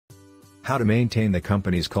How to maintain the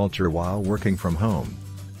company's culture while working from home.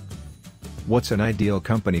 What's an ideal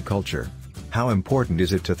company culture? How important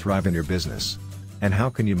is it to thrive in your business? And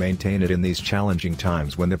how can you maintain it in these challenging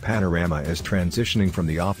times when the panorama is transitioning from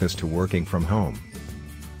the office to working from home?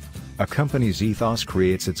 A company's ethos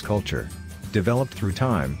creates its culture. Developed through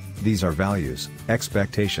time, these are values,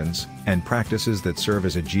 expectations, and practices that serve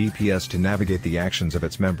as a GPS to navigate the actions of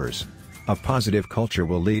its members. A positive culture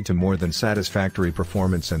will lead to more than satisfactory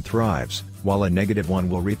performance and thrives, while a negative one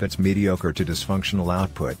will reap its mediocre to dysfunctional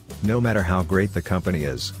output, no matter how great the company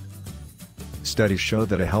is. Studies show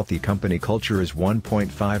that a healthy company culture is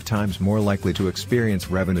 1.5 times more likely to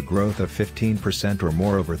experience revenue growth of 15% or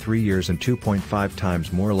more over 3 years and 2.5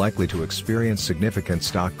 times more likely to experience significant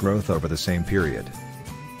stock growth over the same period.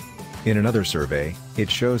 In another survey, it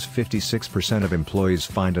shows 56% of employees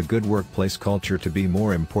find a good workplace culture to be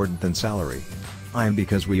more important than salary. I am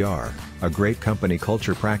because we are a great company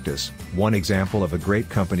culture practice. One example of a great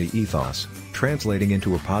company ethos, translating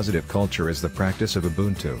into a positive culture, is the practice of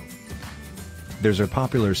Ubuntu. There's a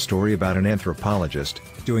popular story about an anthropologist,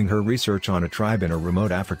 doing her research on a tribe in a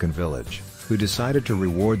remote African village, who decided to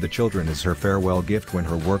reward the children as her farewell gift when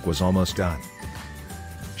her work was almost done.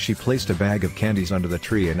 She placed a bag of candies under the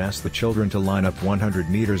tree and asked the children to line up 100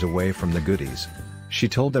 meters away from the goodies. She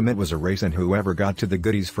told them it was a race and whoever got to the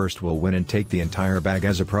goodies first will win and take the entire bag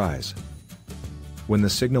as a prize. When the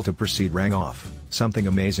signal to proceed rang off, something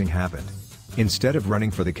amazing happened. Instead of running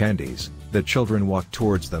for the candies, the children walked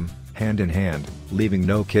towards them, hand in hand, leaving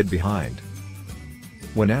no kid behind.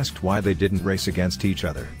 When asked why they didn't race against each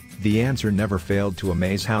other, the answer never failed to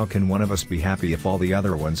amaze: how can one of us be happy if all the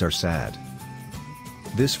other ones are sad?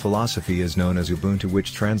 This philosophy is known as Ubuntu,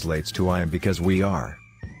 which translates to I am because we are.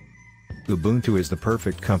 Ubuntu is the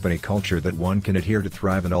perfect company culture that one can adhere to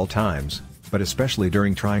thrive at all times, but especially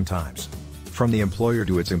during trying times. From the employer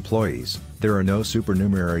to its employees, there are no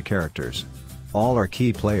supernumerary characters. All are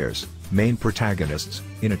key players, main protagonists,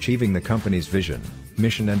 in achieving the company's vision,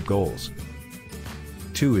 mission and goals.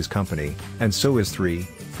 2 is company, and so is 3,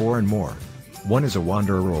 4 and more. 1 is a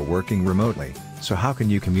wanderer or working remotely. So how can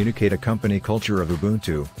you communicate a company culture of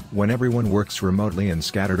Ubuntu, when everyone works remotely and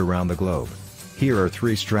scattered around the globe? Here are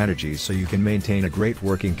 3 strategies so you can maintain a great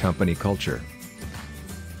working company culture.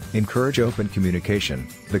 Encourage open communication.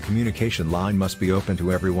 The communication line must be open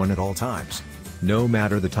to everyone at all times. No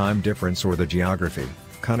matter the time difference or the geography,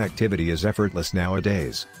 connectivity is effortless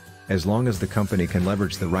nowadays. As long as the company can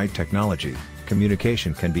leverage the right technology,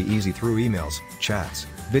 communication can be easy through emails, chats,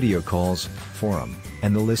 video calls, forum,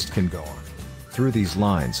 and the list can go on. Through these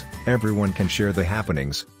lines, everyone can share the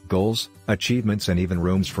happenings, goals, achievements and even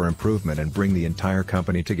rooms for improvement and bring the entire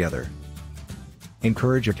company together.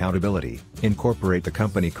 Encourage accountability. Incorporate the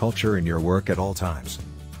company culture in your work at all times.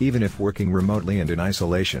 Even if working remotely and in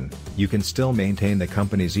isolation, you can still maintain the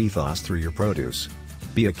company's ethos through your produce.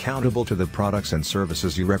 Be accountable to the products and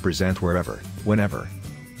services you represent wherever, whenever.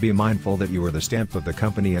 Be mindful that you are the stamp of the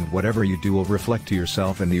company and whatever you do will reflect to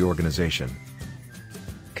yourself and the organization.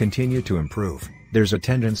 Continue to improve. There's a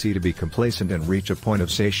tendency to be complacent and reach a point of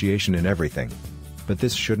satiation in everything. But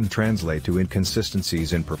this shouldn't translate to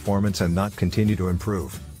inconsistencies in performance and not continue to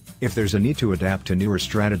improve. If there's a need to adapt to newer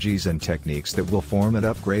strategies and techniques that will form and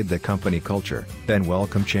upgrade the company culture, then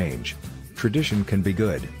welcome change. Tradition can be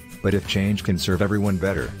good, but if change can serve everyone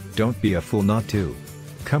better, don't be a fool not to.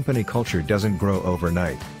 Company culture doesn't grow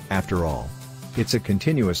overnight, after all. It's a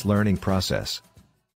continuous learning process.